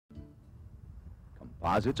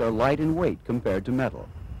Composites are light in weight compared to metal.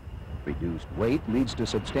 Reduced weight leads to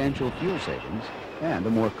substantial fuel savings and a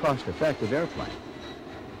more cost-effective airplane.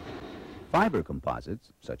 Fiber composites,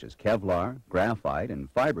 such as Kevlar, graphite,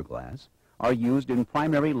 and fiberglass, are used in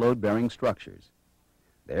primary load-bearing structures.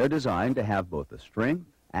 They're designed to have both the strength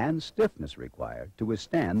and stiffness required to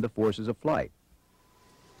withstand the forces of flight.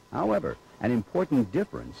 However, an important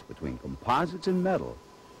difference between composites and metal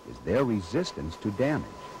is their resistance to damage.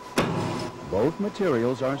 Both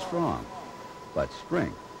materials are strong, but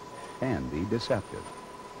strength can be deceptive.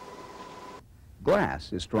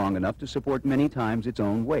 Glass is strong enough to support many times its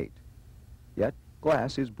own weight, yet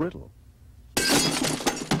glass is brittle.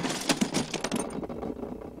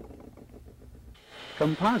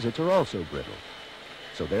 Composites are also brittle,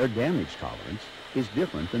 so their damage tolerance is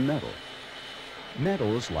different than metal.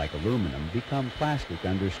 Metals like aluminum become plastic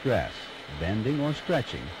under stress, bending or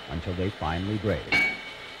stretching until they finally break.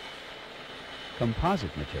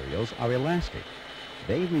 Composite materials are elastic.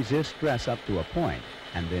 They resist stress up to a point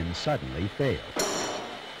and then suddenly fail.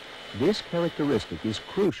 This characteristic is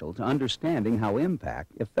crucial to understanding how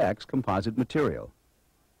impact affects composite material.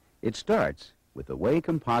 It starts with the way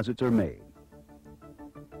composites are made.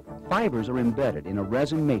 Fibers are embedded in a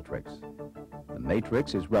resin matrix. The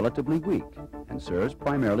matrix is relatively weak and serves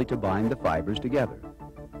primarily to bind the fibers together.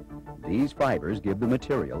 These fibers give the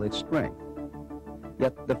material its strength.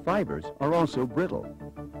 Yet the fibers are also brittle.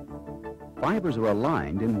 Fibers are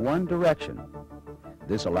aligned in one direction.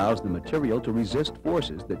 This allows the material to resist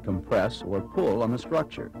forces that compress or pull on the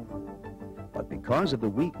structure. But because of the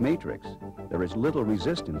weak matrix, there is little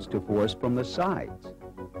resistance to force from the sides.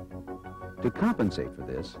 To compensate for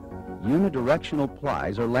this, unidirectional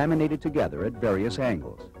plies are laminated together at various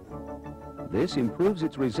angles. This improves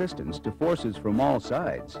its resistance to forces from all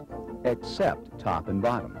sides, except top and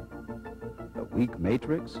bottom. The weak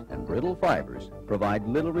matrix and brittle fibers provide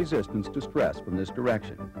little resistance to stress from this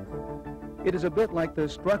direction. It is a bit like the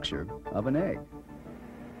structure of an egg.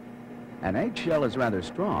 An eggshell is rather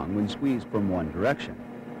strong when squeezed from one direction,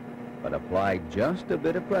 but apply just a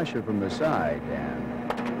bit of pressure from the side and...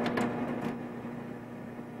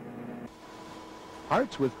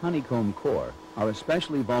 Parts with honeycomb core are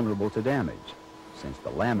especially vulnerable to damage, since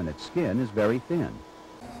the laminate skin is very thin.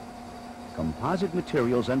 Composite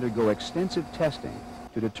materials undergo extensive testing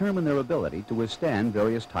to determine their ability to withstand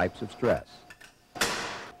various types of stress. 1,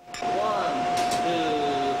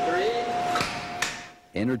 2, 3.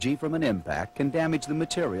 Energy from an impact can damage the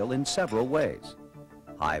material in several ways.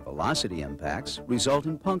 High-velocity impacts result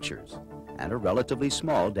in punctures and a relatively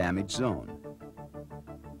small damage zone.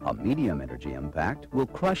 A medium-energy impact will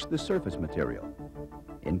crush the surface material.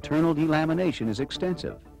 Internal delamination is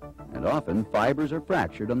extensive, and often fibers are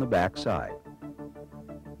fractured on the back side.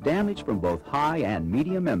 Damage from both high and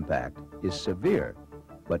medium impact is severe,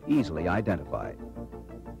 but easily identified.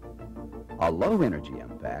 A low-energy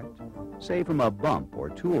impact, say from a bump or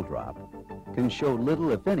tool drop, can show little,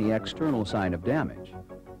 if any, external sign of damage.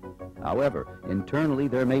 However, internally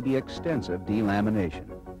there may be extensive delamination,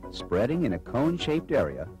 spreading in a cone-shaped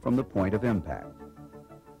area from the point of impact.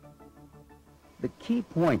 The key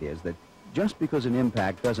point is that just because an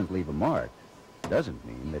impact doesn't leave a mark, doesn't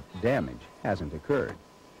mean that damage hasn't occurred.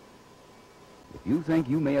 If you think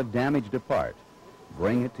you may have damaged a part,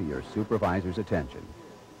 bring it to your supervisor's attention.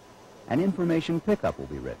 An information pickup will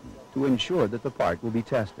be written to ensure that the part will be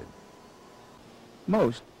tested.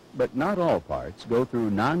 Most, but not all parts, go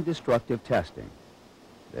through non-destructive testing.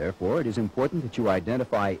 Therefore, it is important that you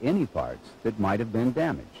identify any parts that might have been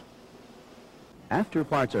damaged. After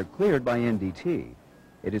parts are cleared by NDT,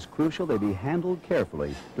 it is crucial they be handled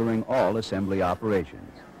carefully during all assembly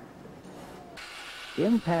operations.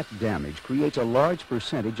 Impact damage creates a large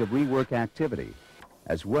percentage of rework activity,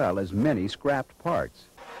 as well as many scrapped parts,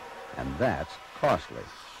 and that's costly.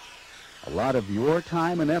 A lot of your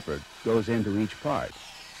time and effort goes into each part.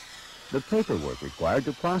 The paperwork required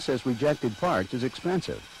to process rejected parts is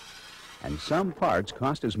expensive, and some parts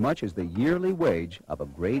cost as much as the yearly wage of a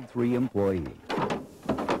grade 3 employee.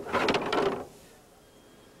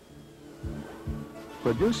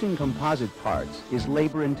 Producing composite parts is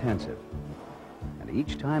labor-intensive, and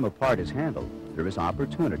each time a part is handled, there is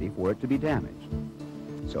opportunity for it to be damaged.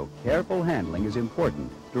 So careful handling is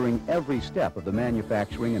important during every step of the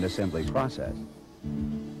manufacturing and assembly process.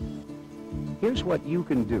 Here's what you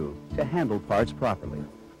can do to handle parts properly.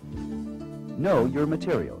 Know your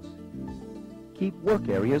materials. Keep work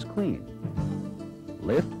areas clean.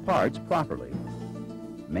 Lift parts properly.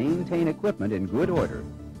 Maintain equipment in good order.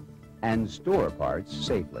 And store parts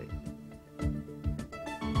safely.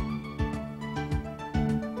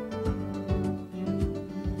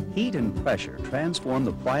 Heat and pressure transform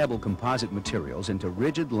the pliable composite materials into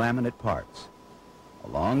rigid laminate parts.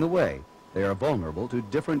 Along the way, they are vulnerable to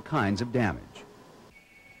different kinds of damage.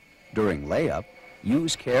 During layup,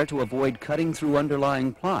 use care to avoid cutting through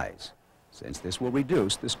underlying plies, since this will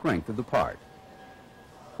reduce the strength of the part.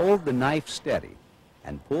 Hold the knife steady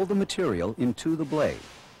and pull the material into the blade.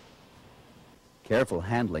 Careful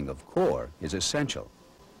handling of core is essential.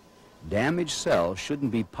 Damaged cells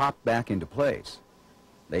shouldn't be popped back into place.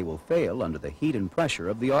 They will fail under the heat and pressure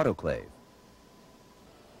of the autoclave.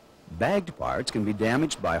 Bagged parts can be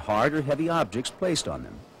damaged by hard or heavy objects placed on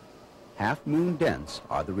them. Half-moon dents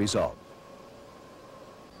are the result.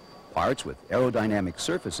 Parts with aerodynamic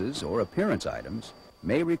surfaces or appearance items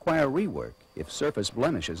may require rework if surface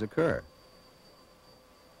blemishes occur.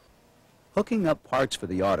 Hooking up parts for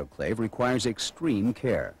the autoclave requires extreme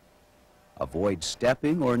care. Avoid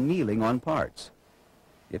stepping or kneeling on parts.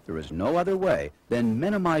 If there is no other way, then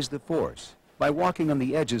minimize the force by walking on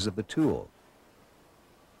the edges of the tool.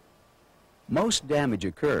 Most damage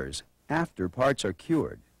occurs after parts are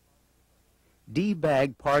cured.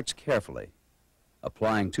 Debag parts carefully.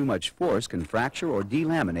 Applying too much force can fracture or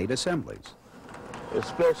delaminate assemblies.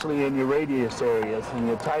 Especially in your radius areas. In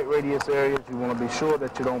your tight radius areas, you want to be sure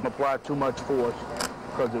that you don't apply too much force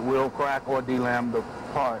because it will crack or delam the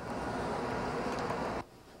part.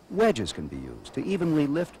 Wedges can be used to evenly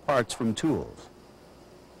lift parts from tools.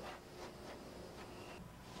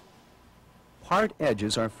 Part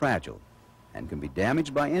edges are fragile and can be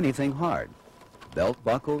damaged by anything hard, belt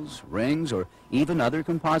buckles, rings, or even other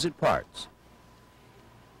composite parts.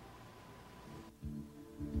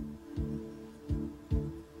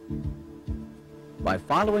 By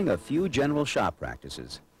following a few general shop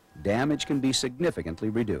practices, damage can be significantly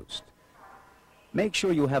reduced. Make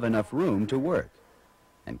sure you have enough room to work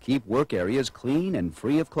and keep work areas clean and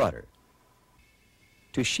free of clutter.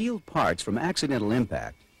 To shield parts from accidental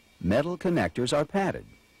impact, metal connectors are padded.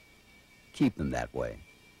 Keep them that way.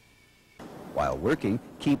 While working,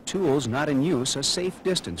 keep tools not in use a safe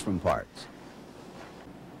distance from parts.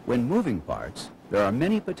 When moving parts, there are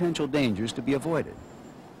many potential dangers to be avoided.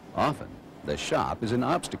 Often, the shop is an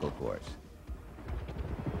obstacle course.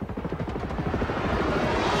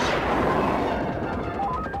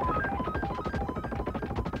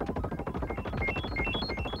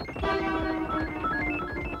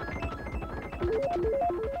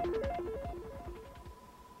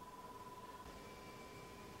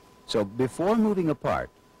 So before moving a part,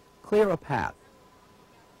 clear a path.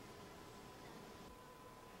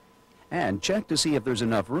 And check to see if there's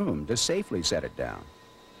enough room to safely set it down.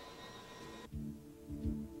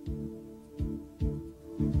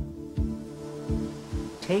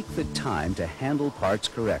 Take the time to handle parts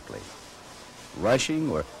correctly. Rushing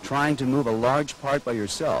or trying to move a large part by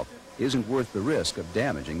yourself isn't worth the risk of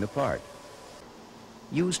damaging the part.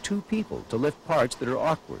 Use 2 people to lift parts that are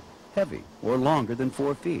awkward, heavy, or longer than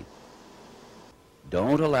 4 feet.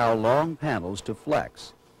 Don't allow long panels to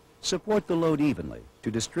flex. Support the load evenly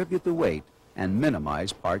to distribute the weight and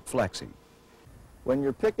minimize part flexing. When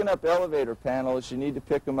you're picking up elevator panels, you need to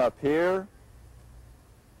pick them up here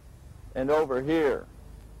and over here.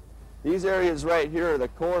 These areas right here are the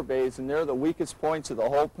core bays, and they're the weakest points of the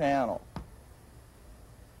whole panel.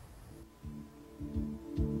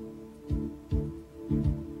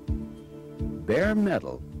 Bare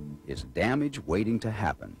metal is damage waiting to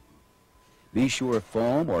happen. Be sure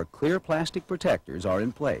foam or clear plastic protectors are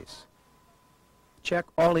in place. Check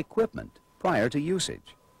all equipment prior to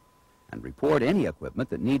usage, and report any equipment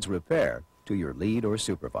that needs repair to your lead or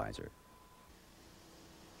supervisor.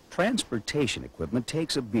 Transportation equipment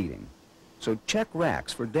takes a beating, so check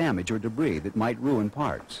racks for damage or debris that might ruin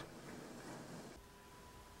parts.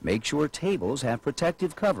 Make sure tables have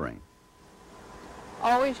protective covering.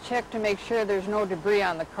 Always check to make sure there's no debris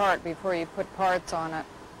on the cart before you put parts on it.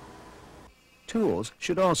 Tools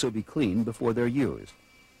should also be cleaned before they're used.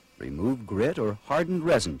 Remove grit or hardened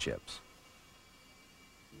resin chips.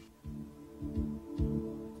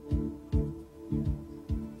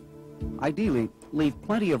 Ideally, leave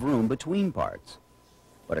plenty of room between parts.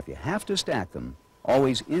 But if you have to stack them,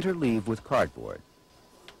 always interleave with cardboard.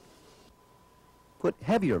 Put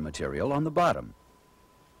heavier material on the bottom.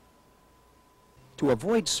 To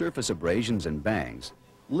avoid surface abrasions and bangs,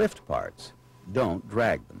 lift parts. Don't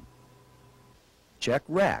drag them. Check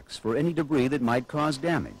racks for any debris that might cause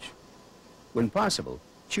damage. When possible,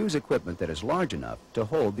 choose equipment that is large enough to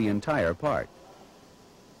hold the entire part.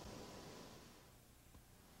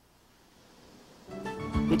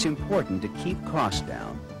 It's important to keep costs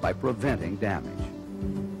down by preventing damage.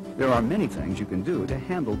 There are many things you can do to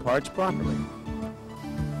handle parts properly.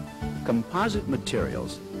 Composite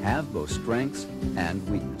materials have both strengths and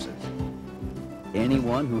weaknesses.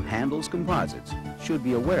 Anyone who handles composites should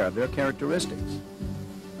be aware of their characteristics.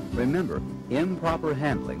 Remember, improper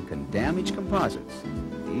handling can damage composites,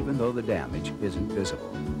 even though the damage isn't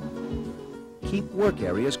visible. Keep work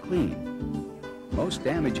areas clean. Most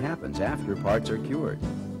damage happens after parts are cured.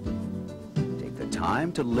 Take the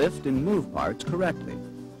time to lift and move parts correctly.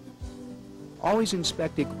 Always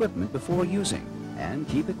inspect equipment before using, and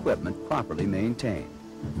keep equipment properly maintained.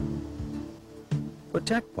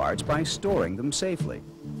 Protect parts by storing them safely.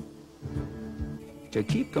 To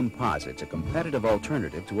keep composites a competitive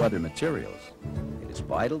alternative to other materials, it is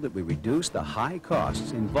vital that we reduce the high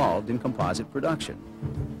costs involved in composite production.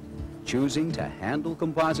 Choosing to handle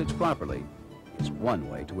composites properly is one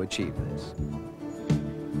way to achieve this.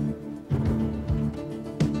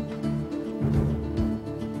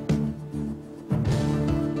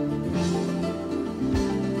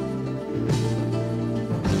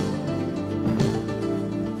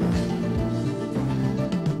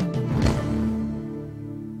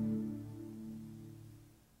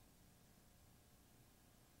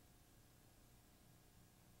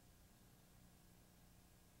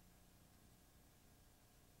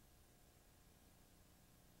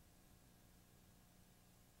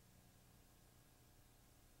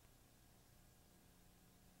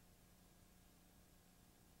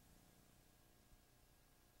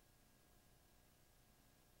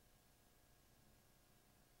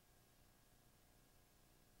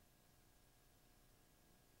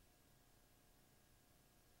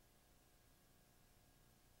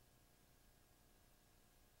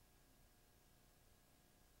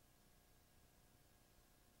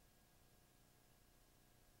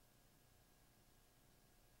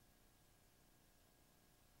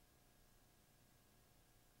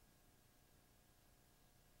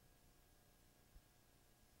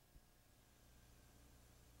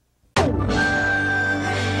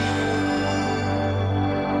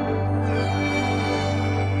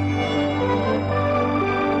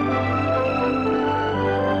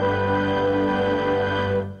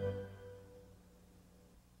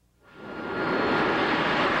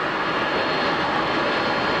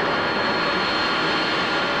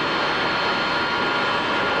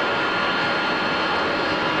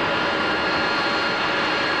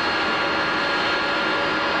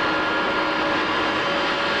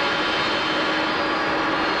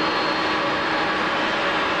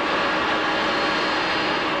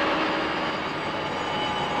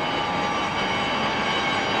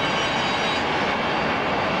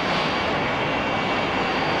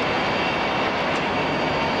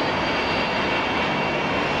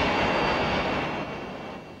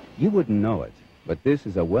 You wouldn't know it, but this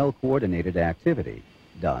is a well-coordinated activity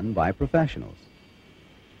done by professionals.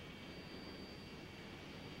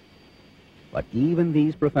 But even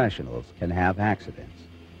these professionals can have accidents.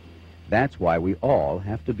 That's why we all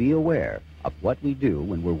have to be aware of what we do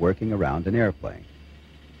when we're working around an airplane.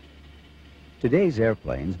 Today's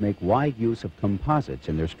airplanes make wide use of composites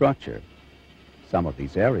in their structure. Some of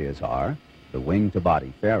these areas are the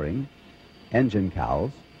wing-to-body fairing, engine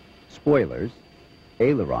cowls, spoilers,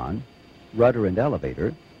 aileron, rudder and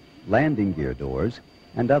elevator, landing gear doors,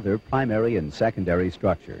 and other primary and secondary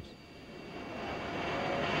structures.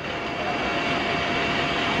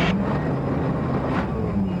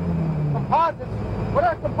 Composites? What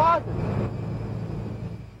are composites?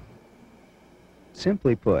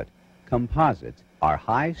 Simply put, composites are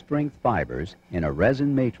high-strength fibers in a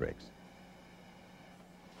resin matrix.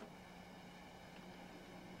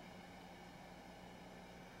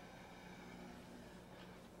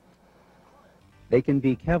 They can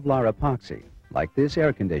be Kevlar epoxy, like this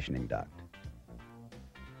air conditioning duct,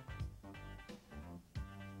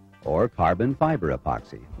 or carbon fiber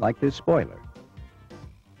epoxy, like this spoiler,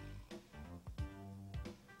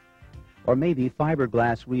 or maybe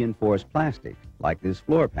fiberglass reinforced plastic, like this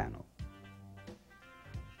floor panel.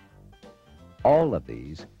 All of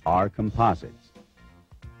these are composites.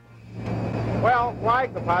 Well, why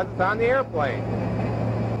composites on the airplane?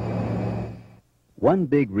 One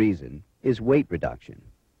big reason is weight reduction.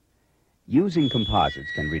 Using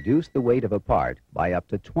composites can reduce the weight of a part by up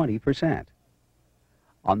to 20%.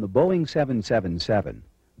 On the Boeing 777,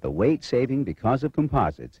 the weight saving because of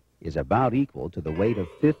composites is about equal to the weight of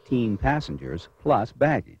 15 passengers plus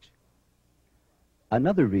baggage.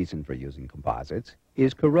 Another reason for using composites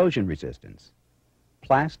is corrosion resistance.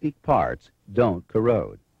 Plastic parts don't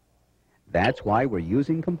corrode. That's why we're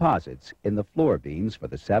using composites in the floor beams for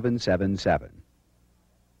the 777.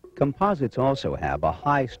 Composites also have a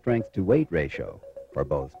high strength-to-weight ratio for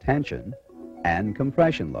both tension and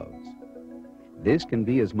compression loads. This can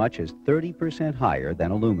be as much as 30% higher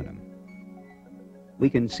than aluminum. We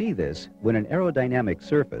can see this when an aerodynamic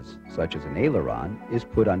surface, such as an aileron, is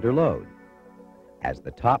put under load. As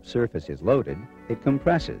the top surface is loaded, it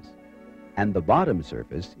compresses, and the bottom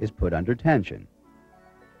surface is put under tension.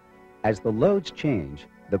 As the loads change,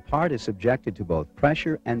 the part is subjected to both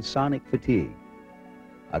pressure and sonic fatigue.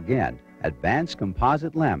 Again, advanced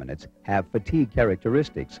composite laminates have fatigue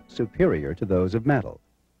characteristics superior to those of metal.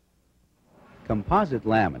 Composite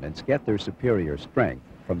laminates get their superior strength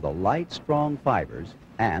from the light, strong fibers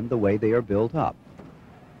and the way they are built up.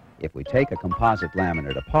 If we take a composite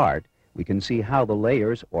laminate apart, we can see how the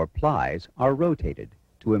layers or plies are rotated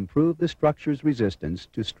to improve the structure's resistance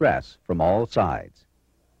to stress from all sides.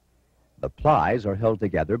 The plies are held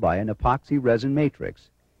together by an epoxy resin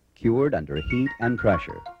matrix, cured under heat and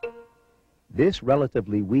pressure. This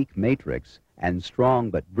relatively weak matrix and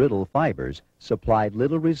strong but brittle fibers supplied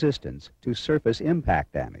little resistance to surface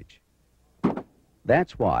impact damage.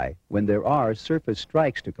 That's why, when there are surface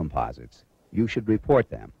strikes to composites, you should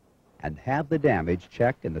report them and have the damage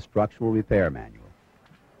checked in the structural repair manual.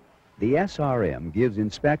 The SRM gives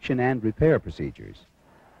inspection and repair procedures.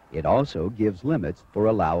 It also gives limits for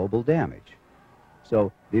allowable damage.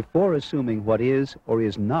 So, before assuming what is or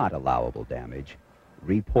is not allowable damage,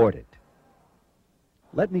 report it.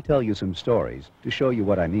 Let me tell you some stories to show you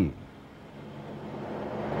what I mean.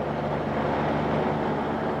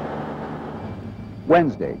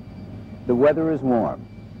 Wednesday. The weather is warm,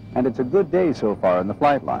 and it's a good day so far on the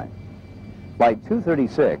flight line. Flight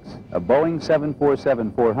 236, a Boeing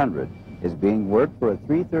 747-400, is being worked for a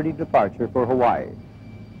 3:30 departure for Hawaii.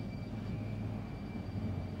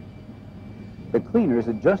 The cleaners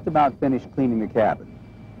had just about finished cleaning the cabin,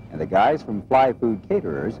 and the guys from Fly Food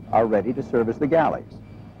Caterers are ready to service the galleys.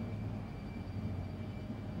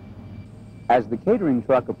 As the catering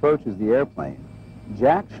truck approaches the airplane,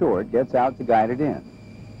 Jack Short gets out to guide it in.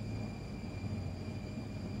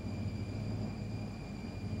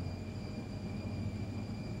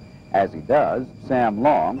 As he does, Sam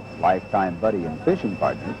Long, lifetime buddy and fishing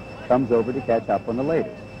partner, comes over to catch up on the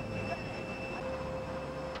latest.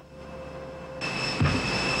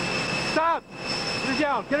 Stop! Get her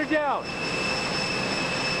down! Get her down!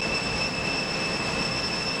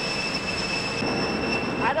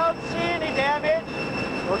 I don't see any damage.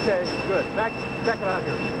 Okay, good. Back it out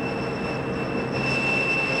here.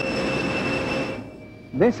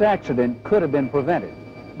 This accident could have been prevented,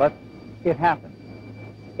 but it happened.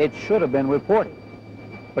 It should have been reported,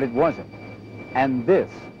 but it wasn't. And this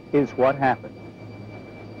is what happened.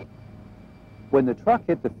 When the truck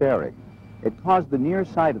hit the fairing, it caused the near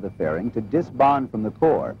side of the fairing to disbond from the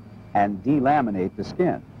core and delaminate the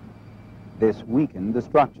skin. This weakened the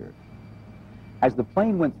structure. As the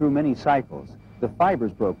plane went through many cycles, the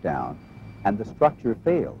fibers broke down and the structure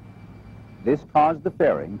failed. This caused the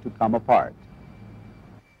fairing to come apart.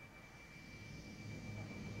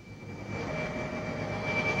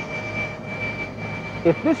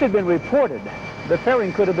 If this had been reported, the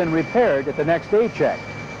fairing could have been repaired at the next day check.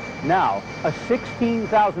 Now, a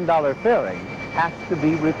 $16,000 fairing has to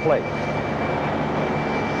be replaced.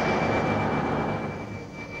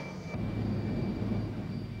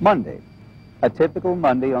 Monday, a typical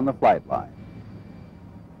Monday on the flight line.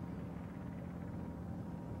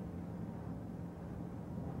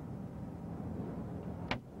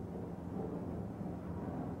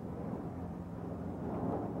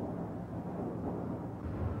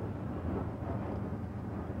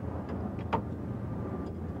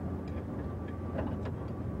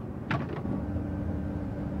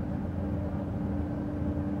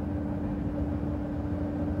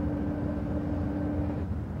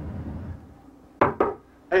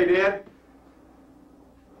 Hey, Dan.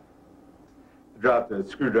 I dropped a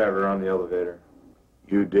screwdriver on the elevator.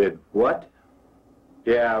 You did what?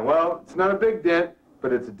 Yeah, well, it's not a big dent,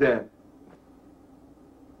 but it's a dent.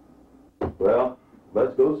 Well,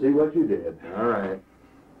 let's go see what you did. All right.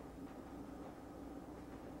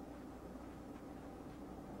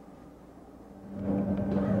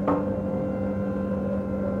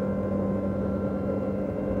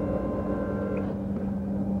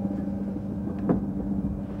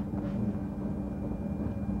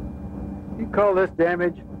 Call this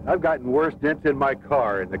damage? I've gotten worse dents in my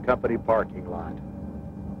car in the company parking lot.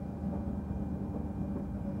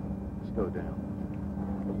 Let's go down.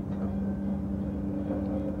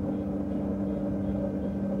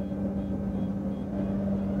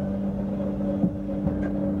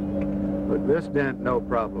 Look, this dent, no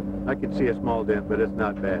problem. I can see a small dent, but it's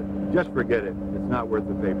not bad. Just forget it. It's not worth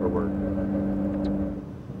the paperwork.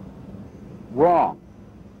 Wrong.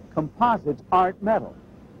 Composites aren't metal.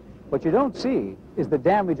 What you don't see is the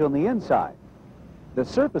damage on the inside. The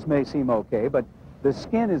surface may seem okay, but the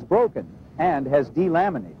skin is broken and has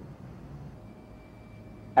delaminated.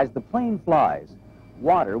 As the plane flies,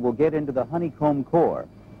 water will get into the honeycomb core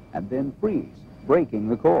and then freeze, breaking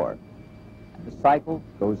the core. And the cycle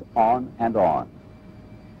goes on and on.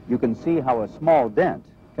 You can see how a small dent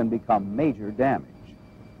can become major damage.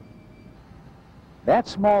 That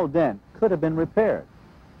small dent could have been repaired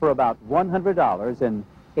for about $100 and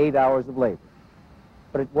 8 hours of labor,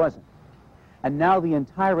 but it wasn't. And now the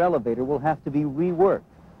entire elevator will have to be reworked.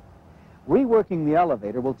 Reworking the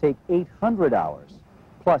elevator will take 800 hours,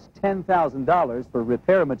 plus $10,000 for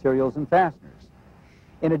repair materials and fasteners.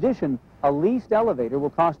 In addition, a leased elevator will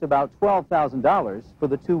cost about $12,000 for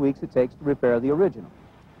the 2 weeks it takes to repair the original.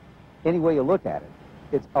 Any way you look at it,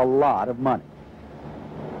 it's a lot of money.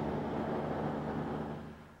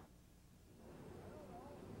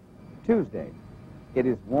 Tuesday. It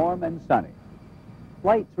is warm and sunny.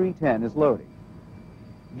 Flight 310 is loading.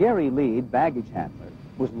 Gary Lead, baggage handler,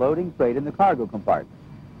 was loading freight in the cargo compartment.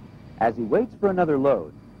 As he waits for another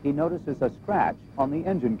load, he notices a scratch on the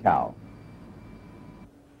engine cowl.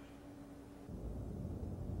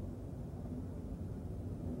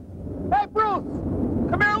 Hey, Bruce!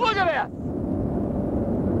 Come here, look at that!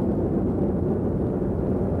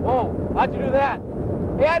 Whoa, how'd you do that?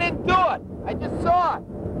 Hey, I didn't do it! I just saw it!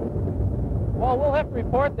 Well, we'll have to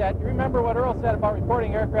report that. You remember what Earl said about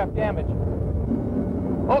reporting aircraft damage.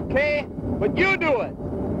 Okay, but you do it!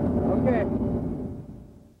 Okay.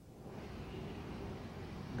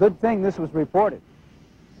 Good thing this was reported.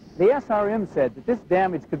 The SRM said that this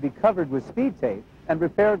damage could be covered with speed tape and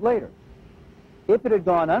repaired later. If it had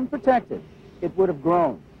gone unprotected, it would have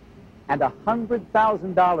grown, and a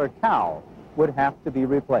 $100,000 cowl would have to be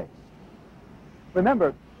replaced.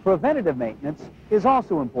 Remember, preventative maintenance is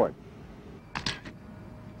also important.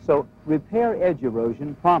 So repair edge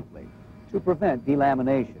erosion promptly to prevent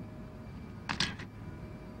delamination.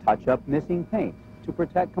 Touch up missing paint to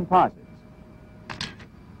protect composites.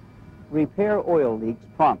 Repair oil leaks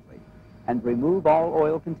promptly and remove all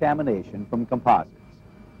oil contamination from composites.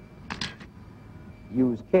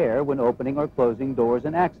 Use care when opening or closing doors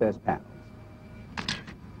and access panels.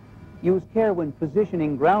 Use care when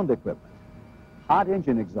positioning ground equipment. Hot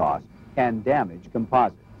engine exhaust can damage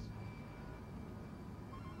composites.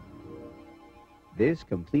 This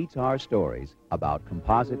completes our stories about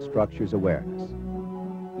composite structures awareness.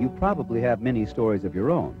 You probably have many stories of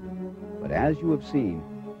your own, but as you have seen,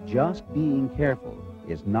 just being careful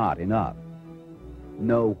is not enough.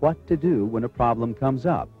 Know what to do when a problem comes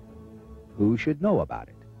up, who should know about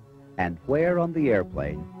it, and where on the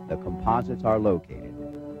airplane the composites are located,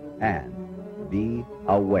 and be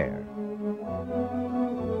aware.